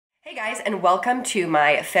Hey guys, and welcome to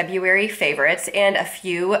my February favorites and a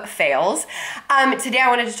few fails. Today I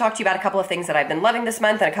wanted to talk to you about a couple of things that I've been loving this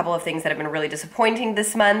month and a couple of things that have been really disappointing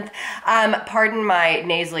this month. Pardon my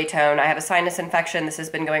nasally tone. I have a sinus infection. This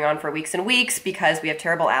has been going on for weeks and weeks because we have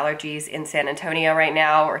terrible allergies in San Antonio right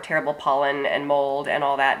now, or terrible pollen and mold and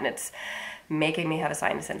all that, and it's making me have a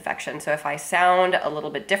sinus infection. So if I sound a little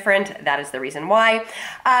bit different, that is the reason why.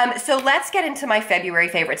 So let's get into my February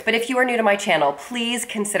favorites. But if you are new to my channel, please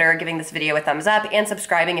consider giving this video a thumbs up and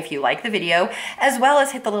subscribing if you like the video, as well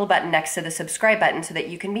as hit the little button next to the subscribe button so that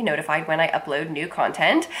you can be notified when I upload new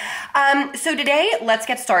content. So today, let's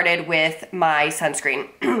get started with my sunscreen.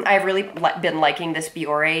 I've really been liking this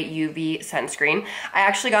Febraury UV sunscreen. I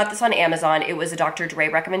actually got this on Amazon. It was a Dr. Dre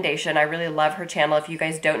recommendation. I really love her channel. If you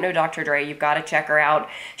guys don't know Dr. Dre, you've got to check her out.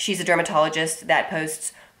 She's a dermatologist that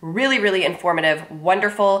posts really informative,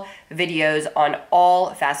 wonderful videos on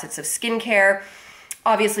all facets of skincare.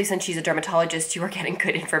 Obviously, since she's a dermatologist, you are getting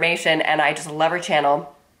good information, and I just love her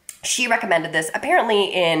channel. She recommended this. Apparently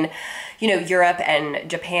in, Europe and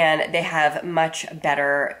Japan, they have much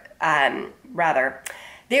better,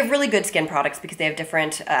 they have really good skin products because they have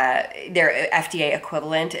different, their FDA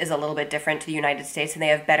equivalent is a little bit different to the United States, and they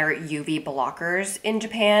have better UV blockers in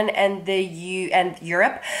Japan and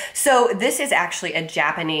Europe. So this is actually a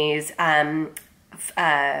Japanese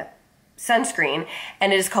sunscreen,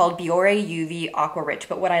 and it is called Febraury UV Aqua Rich.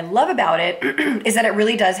 But what I love about it is that it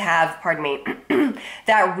really does have, pardon me,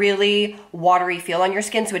 that really watery feel on your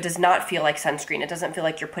skin, so it does not feel like sunscreen. It doesn't feel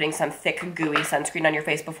like you're putting some thick, gooey sunscreen on your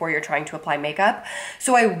face before you're trying to apply makeup.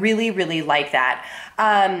 So I really like that.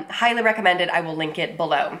 Highly recommended. I will link it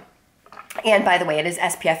below. And by the way, it is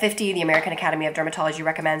SPF 50. The American Academy of Dermatology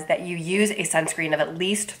recommends that you use a sunscreen of at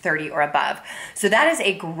least 30 or above. So that is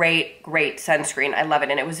a great sunscreen. I love it,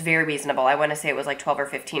 and it was very reasonable. I want to say it was like $12 or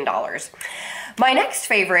 $15. My next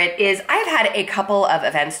favorite is I've had a couple of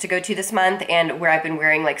events to go to this month, and where I've been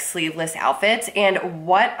wearing like sleeveless outfits, and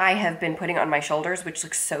what I have been putting on my shoulders, which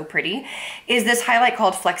looks so pretty, is this highlight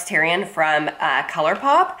called Flexitarian from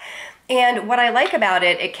ColourPop. And what I like about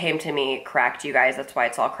it, it came to me cracked, you guys, that's why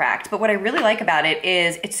it's all cracked. But what I really like about it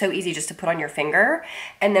is it's so easy just to put on your finger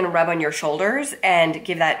and then rub on your shoulders and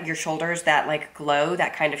give your shoulders that like glow,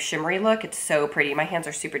 that kind of shimmery look. It's so pretty. My hands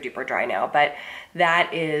are super duper dry now, but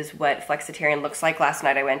that is what Flexitarian looks like. Last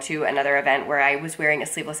night I went to another event where I was wearing a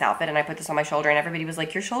sleeveless outfit and I put this on my shoulder and everybody was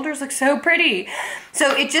like, your shoulders look so pretty.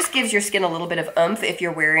 So it just gives your skin a little bit of oomph if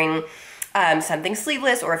you're wearing something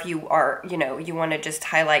sleeveless, or if you are, you want to just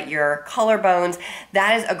highlight your collarbones.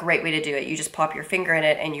 That is a great way to do it. You just pop your finger in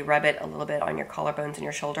it and you rub it a little bit on your collarbones and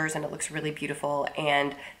your shoulders, and it looks really beautiful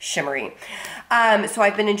and shimmery. So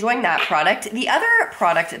I've been enjoying that product. The other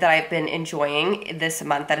product that I've been enjoying this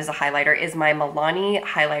month that is a highlighter is my Milani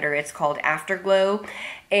highlighter. It's called Afterglow,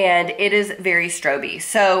 and it is very stroby.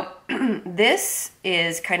 So this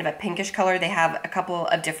is kind of a pinkish color. They have a couple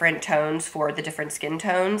of different tones for the different skin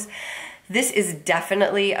tones. This is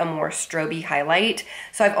definitely a more stroby highlight.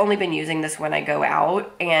 So I've only been using this when I go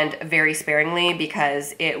out, and very sparingly,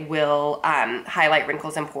 because it will highlight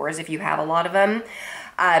wrinkles and pores if you have a lot of them.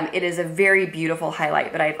 It is a very beautiful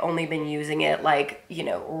highlight, but I've only been using it like,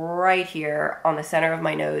 right here on the center of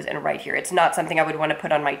my nose and right here. It's not something I would want to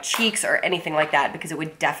put on my cheeks or anything like that, because it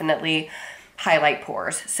would definitely highlight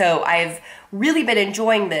pores. So I've really been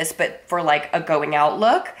enjoying this, but for like a going out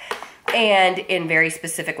look and in very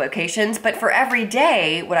specific locations. But for every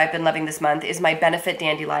day, what I've been loving this month is my Benefit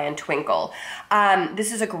Dandelion Twinkle.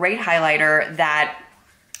 This is a great highlighter that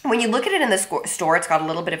when you look at it in the store, it's got a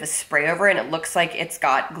little bit of a spray over, and it looks like it's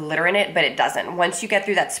got glitter in it, but it doesn't. Once you get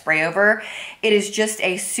through that spray over, it is just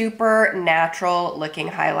a super natural looking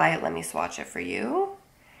highlight. Let me swatch it for you.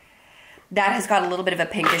 That has got a little bit of a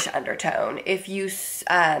pinkish undertone. If you,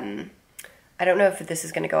 I don't know if this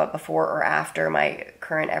is going to go up before or after my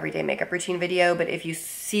current everyday makeup routine video, but if you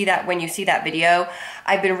see that, when you see that video,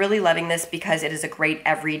 I've been really loving this because it is a great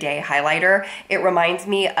everyday highlighter. It reminds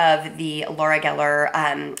me of the Laura Geller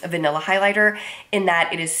vanilla highlighter in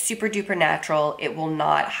that it is super duper natural. It will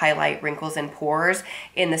not highlight wrinkles and pores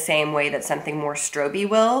in the same way that something more stroby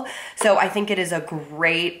will. So I think it is a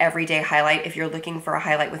great everyday highlight if you're looking for a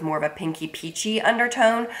highlight with more of a pinky peachy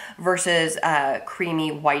undertone versus a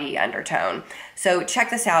creamy whitey undertone. So check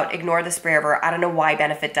this out. Ignore the spray over. I don't know why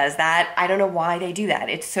Benefit does that. I don't know why they do that.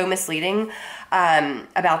 It's so misleading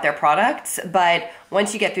about their products, but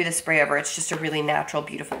once you get through the spray over, it's just a really natural,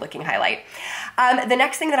 beautiful looking highlight. The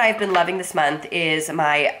next thing that I've been loving this month is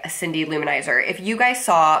my Cindy Luminizer. If you guys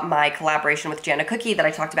saw my collaboration with Jana Cookie that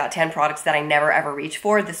I talked about 10 products that I never ever reach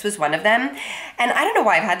for, this was one of them. And I don't know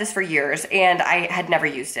why, I've had this for years and I had never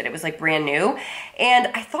used it. It was like brand new. And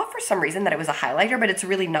I thought for some reason that it was a highlighter, but it's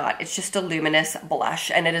really not. It's just a luminous blush,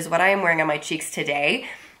 and it is what I am wearing on my cheeks today.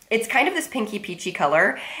 It's kind of this pinky peachy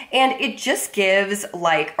color, and it just gives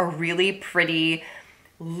like a really pretty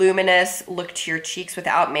luminous look to your cheeks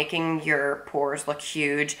without making your pores look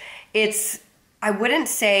huge. I wouldn't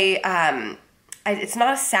say, it's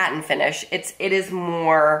not a satin finish. It is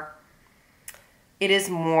more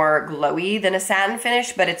glowy than a satin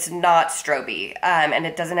finish, but it's not stroby, and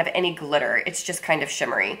it doesn't have any glitter. It's just kind of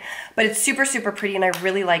shimmery, but it's super, super pretty, and I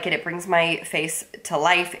really like it. It brings my face to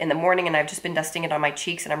life in the morning, and I've just been dusting it on my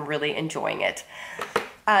cheeks, and I'm really enjoying it.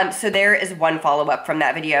 So there is one follow-up from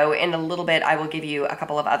that video. In a little bit, I will give you a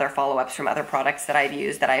couple of other follow-ups from other products that I've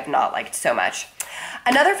used that I've not liked so much.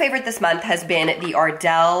 Another favorite this month has been the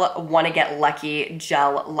Ardell Wanna Get Lucky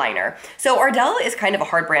Gel Liner. So Ardell is kind of a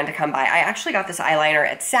hard brand to come by. I actually got this eyeliner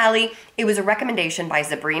at Sally. It was a recommendation by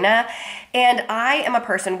Sabrina, and I am a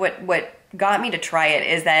person, what got me to try it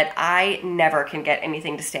is that I never can get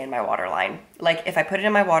anything to stay in my waterline. Like if I put it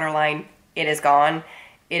in my waterline, it is gone.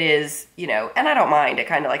 It is, you know, and I don't mind. It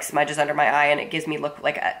kind of like smudges under my eye, and it gives me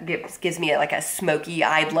gives me like a smoky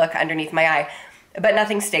eyed look underneath my eye, but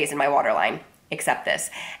nothing stays in my waterline except this.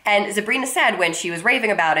 And Sabrina said when she was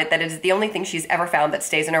raving about it that it is the only thing she's ever found that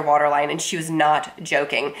stays in her waterline, and she was not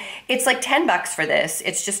joking. It's like 10 bucks for this.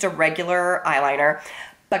 It's just a regular eyeliner.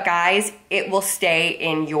 But guys, it will stay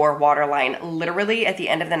in your waterline. Literally at the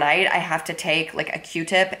end of the night, I have to take like a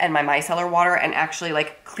Q-tip and my micellar water and actually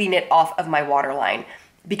like clean it off of my waterline,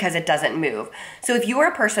 because it doesn't move. So if you are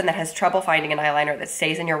a person that has trouble finding an eyeliner that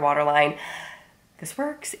stays in your waterline, this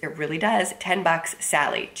works. It really does. 10 bucks,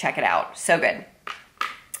 Sally. Check it out. So good.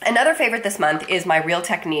 Another favorite this month is my Real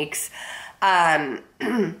Techniques. What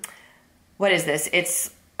is this?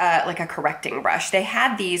 It's like a correcting brush. They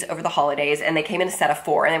had these over the holidays, and they came in a set of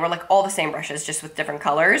 4, and they were like all the same brushes, just with different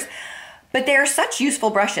colors. But they are such useful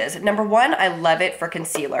brushes. Number one, I love it for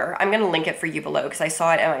concealer. I'm gonna link it for you below because I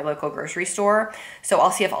saw it at my local grocery store. So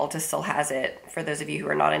I'll see if Ulta still has it for those of you who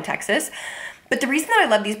are not in Texas. But the reason that I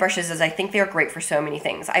love these brushes is I think they're great for so many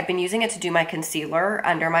things. I've been using it to do my concealer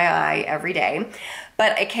under my eye every day,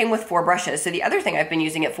 but it came with 4 brushes. So the other thing I've been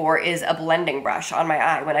using it for is a blending brush on my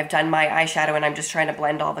eye. When I've done my eyeshadow and I'm just trying to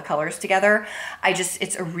blend all the colors together,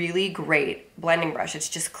 it's a really great blending brush. It's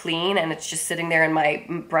just clean, and it's just sitting there in my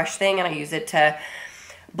brush thing, and I use it to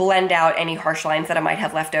blend out any harsh lines that I might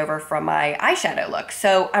have left over from my eyeshadow look.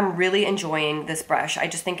 So I'm really enjoying this brush. I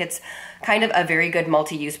just think it's kind of a very good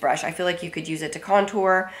multi-use brush. I feel like you could use it to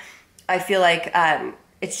contour. I feel like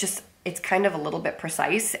it's kind of a little bit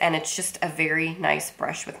precise, and it's just a very nice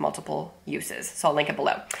brush with multiple uses. So I'll link it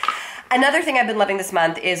below. Another thing I've been loving this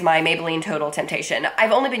month is my Maybelline Total Temptation.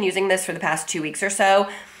 I've only been using this for the past 2 weeks or so,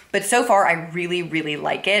 but so far I really, really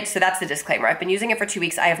like it. So that's the disclaimer. I've been using it for 2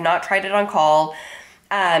 weeks. I have not tried it on call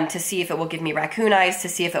to see if it will give me raccoon eyes, to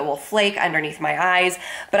see if it will flake underneath my eyes.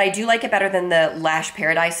 But I do like it better than the Lash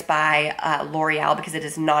Paradise by L'Oreal because it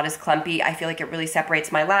is not as clumpy. I feel like it really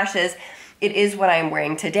separates my lashes. It is what I am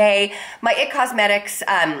wearing today. My IT Cosmetics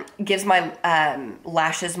gives my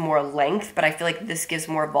lashes more length, but I feel like this gives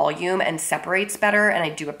more volume and separates better, and I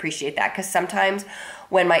do appreciate that because sometimes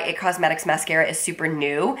when my IT Cosmetics mascara is super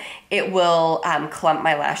new, it will clump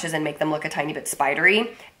my lashes and make them look a tiny bit spidery,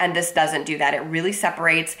 and this doesn't do that. It really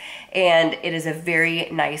separates, and it is a very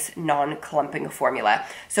nice non-clumping formula.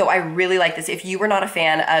 So I really like this. If you were not a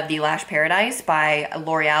fan of the Lash Paradise by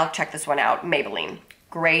L'Oreal, check this one out, Maybelline.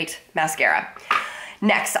 Great mascara.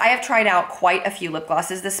 Next, I have tried out quite a few lip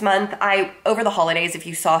glosses this month. Over the holidays, if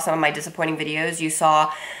you saw some of my disappointing videos, you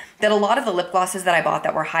saw that a lot of the lip glosses that I bought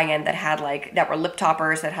that were high-end, that were lip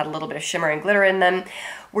toppers, that had a little bit of shimmer and glitter in them,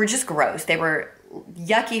 were just gross. They were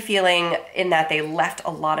yucky feeling in that they left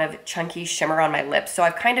a lot of chunky shimmer on my lips. So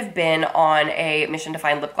I've kind of been on a mission to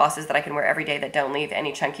find lip glosses that I can wear every day that don't leave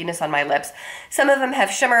any chunkiness on my lips. Some of them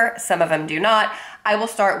have shimmer, some of them do not. I will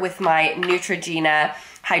start with my Neutrogena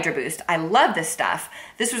Hydra Boost. I love this stuff.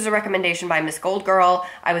 This was a recommendation by Miss Gold Girl.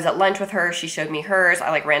 I was at lunch with her. She showed me hers.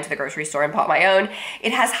 I ran to the grocery store and bought my own.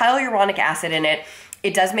 It has hyaluronic acid in it.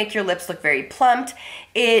 It does make your lips look very plumped.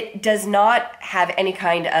 It does not have any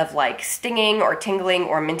kind of like stinging or tingling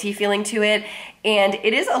or minty feeling to it. And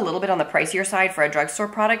it is a little bit on the pricier side for a drugstore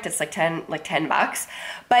product. It's like 10 bucks.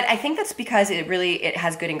 But I think that's because it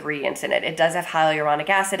has good ingredients in it. It does have hyaluronic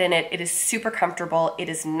acid in it. It is super comfortable. It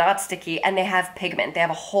is not sticky, and they have pigment. They have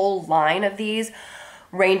a whole line of these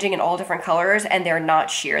ranging in all different colors, and they're not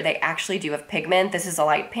sheer. They actually do have pigment. This is a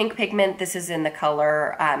light pink pigment. This is in the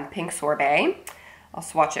color Pink Sorbet. I'll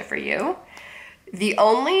swatch it for you. The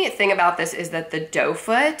only thing about this is that the doe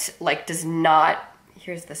foot like does not,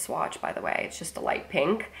 here's the swatch, by the way, it's just a light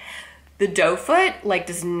pink. The doe foot like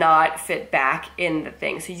does not fit back in the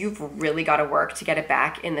thing. So you've really got to work to get it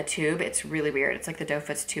back in the tube. It's really weird. It's like the doe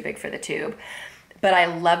foot's too big for the tube. But I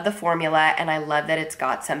love the formula, and I love that it's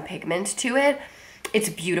got some pigment to it. It's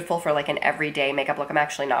beautiful for like an everyday makeup look. I'm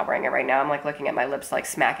actually not wearing it right now. I'm like looking at my lips like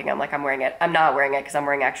smacking. I'm like, I'm wearing it. I'm not wearing it because I'm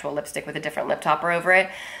wearing actual lipstick with a different lip topper over it.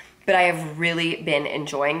 But I have really been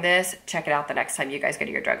enjoying this. Check it out the next time you guys go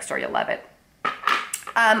to your drugstore. You'll love it.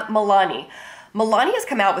 Milani. Milani has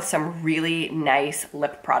come out with some really nice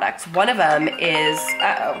lip products. One of them is,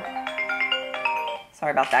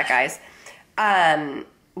 sorry about that, guys.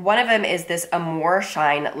 One of them is this Amore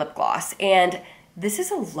Shine lip gloss, and this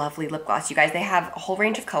is a lovely lip gloss, you guys. They have a whole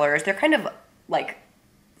range of colors. They're kind of like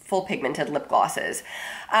full pigmented lip glosses.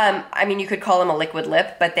 I mean, you could call them a liquid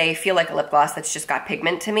lip, but they feel like a lip gloss that's just got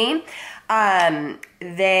pigment to me.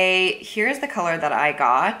 Here's the color that I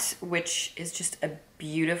got, which is just a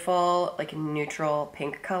beautiful, like neutral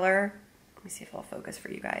pink color. Let me see if it'll focus for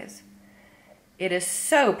you guys. It is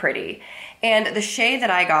so pretty. And the shade that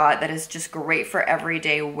I got that is just great for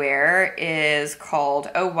everyday wear is called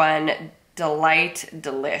 01 Delight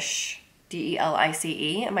Delish.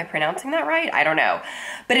 D-E-L-I-C-E. Am I pronouncing that right? I don't know.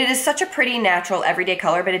 But it is such a pretty, natural, everyday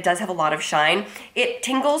color, but it does have a lot of shine. It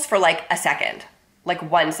tingles for like a second, like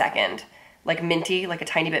 1 second. Like minty, like a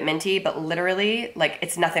tiny bit minty, but literally, like,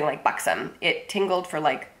 it's nothing like buxom. It tingled for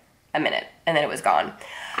like a minute, and then it was gone.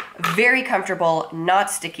 Very comfortable, not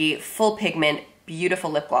sticky, full pigment, beautiful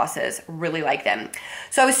lip glosses. Really like them.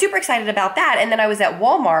 So I was super excited about that, and then I was at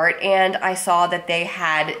Walmart, and I saw that they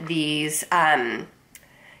had these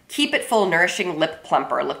Keep It Full Nourishing Lip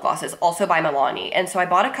Plumper lip glosses, also by Milani. And so I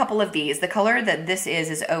bought a couple of these. The color that this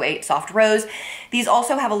is 08 Soft Rose. These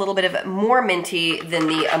also have a little bit of more minty than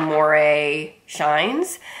the Amore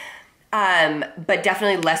Shines, but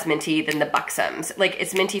definitely less minty than the Buxoms. Like,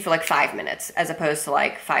 it's minty for like 5 minutes as opposed to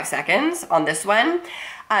like 5 seconds on this one.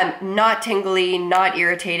 Not tingly, not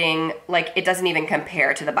irritating. Like, it doesn't even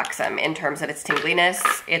compare to the Buxom in terms of its tingliness.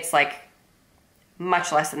 It's like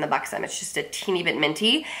much less than the Buxom. It's just a teeny bit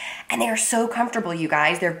minty, and they are so comfortable, you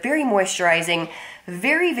guys. They're very moisturizing,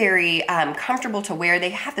 very, very comfortable to wear.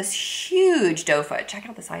 They have this huge doe foot. Check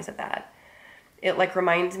out the size of that. It like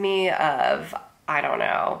reminds me of, I don't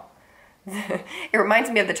know. It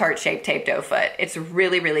reminds me of the Tarte Shape Tape doe foot. It's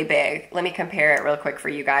really, really big. Let me compare it real quick for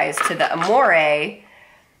you guys to the Amore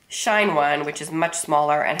Shine one, which is much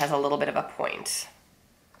smaller and has a little bit of a point.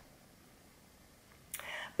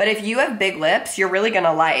 But if you have big lips, you're really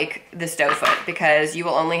gonna like this doe foot because you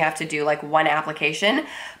will only have to do like one application.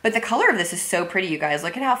 But the color of this is so pretty, you guys.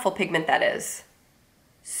 Look at how full pigment that is.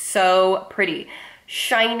 So pretty.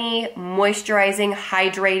 Shiny, moisturizing,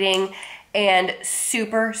 hydrating, and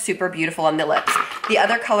super, super beautiful on the lips. The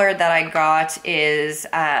other color that I got is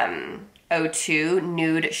 02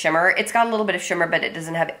 Nude Shimmer. It's got a little bit of shimmer, but it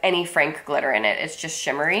doesn't have any frank glitter in it. It's just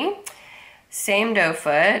shimmery. Same doe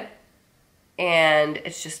foot. And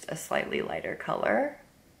it's just a slightly lighter color.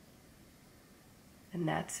 And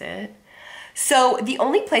that's it. So the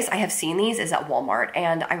only place I have seen these is at Walmart,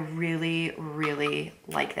 and I really, really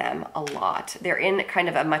like them a lot. They're in kind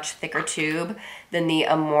of a much thicker tube than the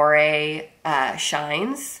Amore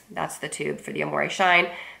Shines. That's the tube for the Amore Shine.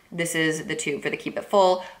 This is the tube for the Keep It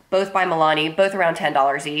Full, both by Milani, both around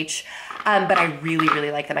 $10 each. But I really,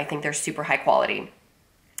 really like them. I think they're super high quality.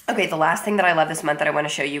 Okay, the last thing that I love this month that I want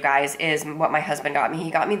to show you guys is what my husband got me. He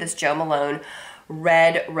got me this Jo Malone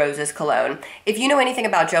Red Roses cologne. If you know anything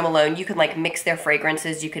about Jo Malone, you can like mix their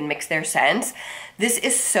fragrances, you can mix their scents. This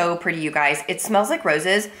is so pretty, you guys. It smells like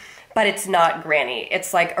roses, but it's not granny.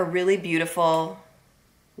 It's like a really beautiful,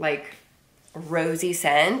 like rosy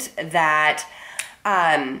scent that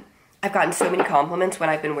I've gotten so many compliments when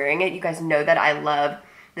I've been wearing it. You guys know that I love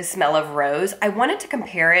the smell of rose. I wanted to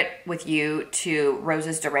compare it with you to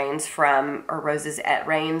Roses de Rains from, or Roses et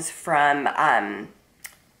Rains from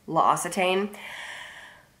L'Occitane.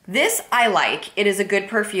 This I like. It is a good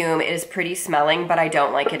perfume. It is pretty smelling, but I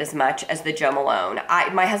don't like it as much as the Jo Malone.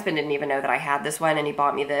 My husband didn't even know that I had this one, and he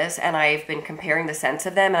bought me this, and I've been comparing the scents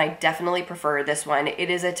of them, and I definitely prefer this one. It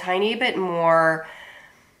is a tiny bit more,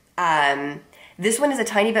 This one is a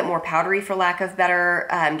tiny bit more powdery, for lack of better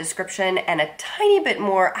description, and a tiny bit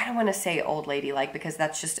more, I don't want to say old lady-like because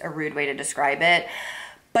that's just a rude way to describe it,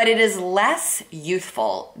 but it is less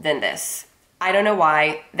youthful than this. I don't know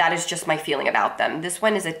why. That is just my feeling about them. This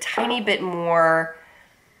one is a tiny bit more,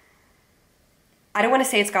 I don't want to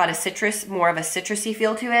say it's got more of a citrusy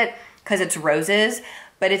feel to it because it's roses,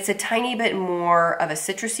 but it's a tiny bit more of a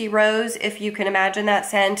citrusy rose, if you can imagine that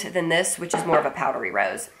scent, than this, which is more of a powdery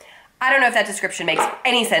rose. I don't know if that description makes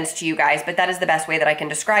any sense to you guys, but that is the best way that I can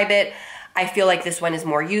describe it. I feel like this one is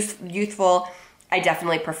more youthful. I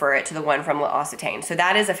definitely prefer it to the one from L'Occitane. So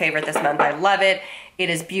that is a favorite this month. I love it. It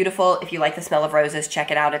is beautiful. If you like the smell of roses, check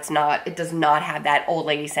it out. It does not have that old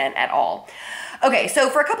lady scent at all. Okay, so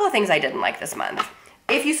for a couple of things I didn't like this month.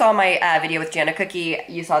 If you saw my video with Jenna Cookie,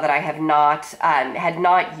 you saw that I had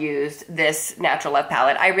not used this Natural Love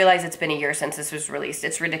palette. I realize it's been a year since this was released.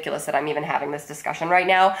 It's ridiculous that I'm even having this discussion right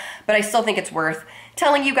now, but I still think it's worth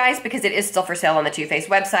telling you guys because it is still for sale on the Too Faced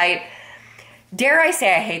website. Dare I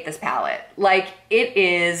say I hate this palette. Like, it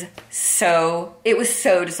was so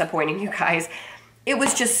disappointing, you guys. It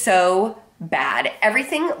was just so bad.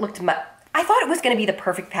 Everything looked, I thought it was gonna be the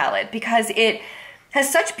perfect palette because it has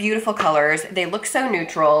such beautiful colors. They look so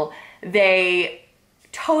neutral. They've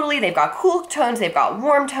got cool tones, they've got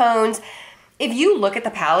warm tones. If you look at the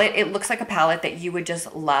palette, it looks like a palette that you would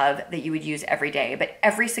just love, that you would use every day, but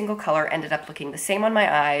every single color ended up looking the same on my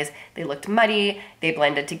eyes. They looked muddy, they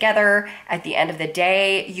blended together. At the end of the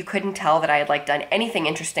day, you couldn't tell that I had like done anything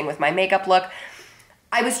interesting with my makeup look.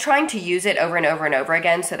 I was trying to use it over and over and over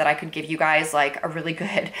again so that I could give you guys like a really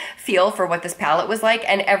good feel for what this palette was like.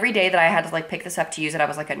 And every day that I had to like pick this up to use it, I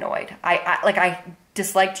was like annoyed. I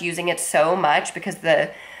disliked using it so much because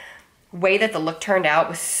the way that the look turned out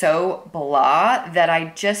was so blah that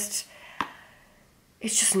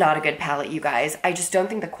it's just not a good palette, you guys. I just don't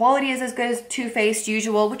think the quality is as good as Too Faced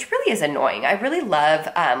usual, which really is annoying. I really love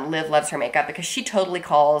Liv Loves Her Makeup because she totally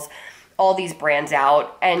calls all these brands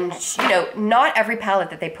out, and you know, not every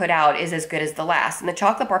palette that they put out is as good as the last, and the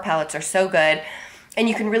chocolate bar palettes are so good, and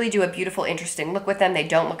you can really do a beautiful, interesting look with them. They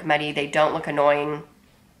don't look muddy, they don't look annoying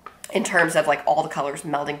in terms of like all the colors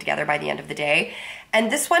melding together by the end of the day.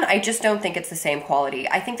 And this one, I just don't think it's the same quality.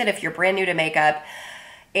 I think that if you're brand new to makeup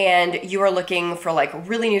and you are looking for like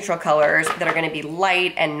really neutral colors that are going to be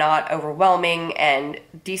light and not overwhelming and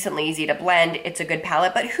decently easy to blend, it's a good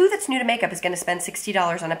palette. But who that's new to makeup is going to spend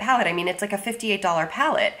 $60 on a palette? I mean, it's like a $58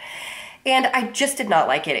 palette. And I just did not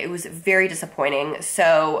like it. It was very disappointing.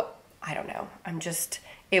 So I don't know.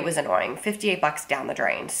 It was annoying. 58 bucks down the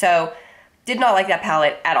drain. So did not like that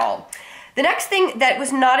palette at all. The next thing that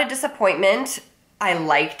was not a disappointment, I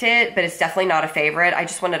liked it, but it's definitely not a favorite. I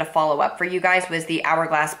just wanted to follow up for you guys, was the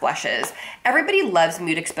Hourglass blushes. Everybody loves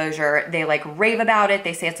Mood Exposure. They like rave about it.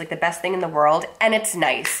 They say it's like the best thing in the world, and it's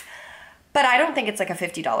nice. But I don't think it's like a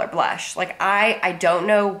 $50 blush. Like I don't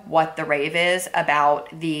know what the rave is about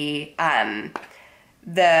the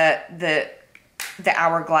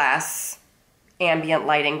Hourglass ambient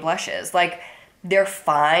lighting blushes. Like, they're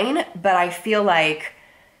fine, but I feel like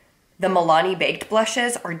the Milani Baked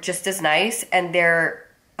blushes are just as nice, and they're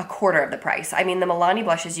a quarter of the price. I mean, the Milani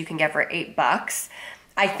blushes you can get for $8.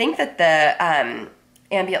 I think that the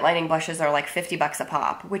ambient lighting blushes are like 50 bucks a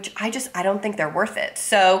pop, which I don't think they're worth it.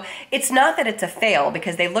 So it's not that it's a fail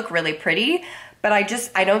because they look really pretty, but I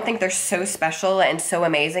don't think they're so special and so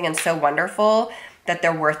amazing and so wonderful that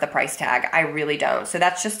they're worth the price tag. I really don't. So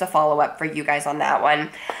that's just a follow-up for you guys on that one.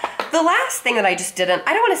 The last thing that I don't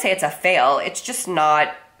want to say it's a fail, it's just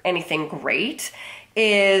not anything great,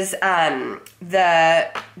 is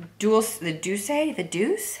the Deuce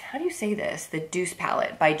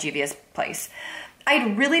palette by Juvia's Place.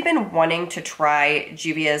 I'd really been wanting to try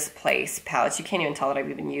Juvia's Place palettes. You can't even tell that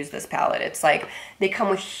I've even used this palette. It's like, they come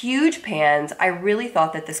with huge pans. I really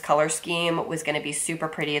thought that this color scheme was going to be super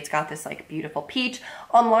pretty. It's got this like beautiful peach.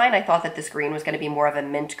 Online, I thought that this green was going to be more of a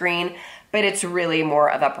mint green, but it's really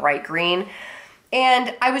more of a bright green.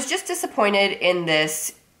 And I was just disappointed in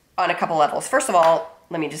this on a couple levels. First of all,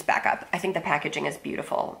 let me just back up. I think the packaging is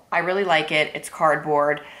beautiful. I really like it. It's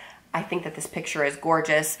cardboard. I think that this picture is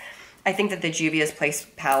gorgeous. I think that the Juvia's Place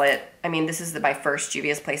palette, I mean, this is my first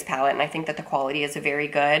Juvia's Place palette, and I think that the quality is very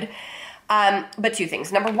good. But two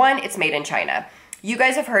things. Number one, it's made in China. You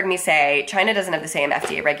guys have heard me say China doesn't have the same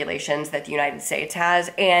FDA regulations that the United States has,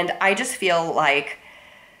 and I just feel like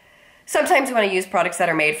sometimes when I use products that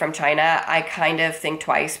are made from China, I kind of think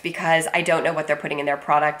twice because I don't know what they're putting in their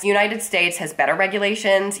product. The United States has better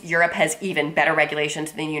regulations. Europe has even better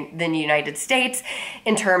regulations than the United States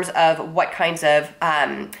in terms of what kinds of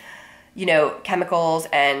chemicals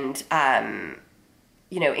and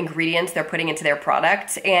ingredients they're putting into their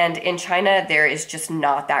products. And in China, there is just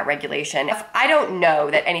not that regulation. I don't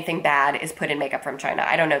know that anything bad is put in makeup from China.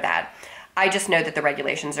 I don't know that. I just know that the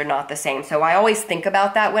regulations are not the same. So I always think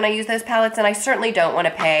about that when I use those palettes, and I certainly don't want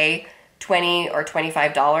to pay $20 or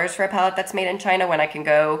 $25 for a palette that's made in China when I can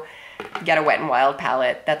go get a Wet n Wild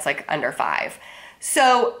palette that's like under $5.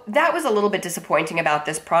 So that was a little bit disappointing about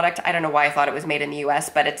this product. I don't know why I thought it was made in the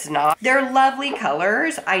US, but it's not. They're lovely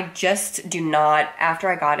colors. I just do not, after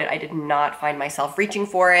I got it, I did not find myself reaching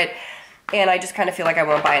for it. And I just kind of feel like I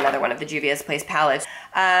won't buy another one of the Juvia's Place palettes.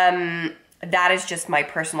 That is just my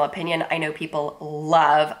personal opinion. I know people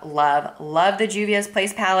love, love, love the Juvia's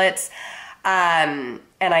Place palettes. And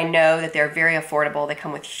I know that they're very affordable. They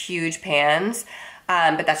come with huge pans.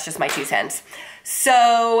 But that's just my 2 cents.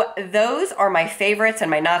 So those are my favorites and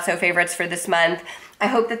my not so favorites for this month. I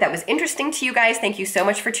hope that was interesting to you guys. Thank you so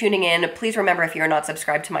much for tuning in. Please remember, if you're not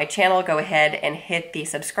subscribed to my channel, go ahead and hit the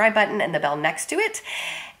subscribe button and the bell next to it.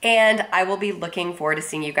 And I will be looking forward to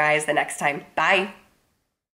seeing you guys the next time. Bye.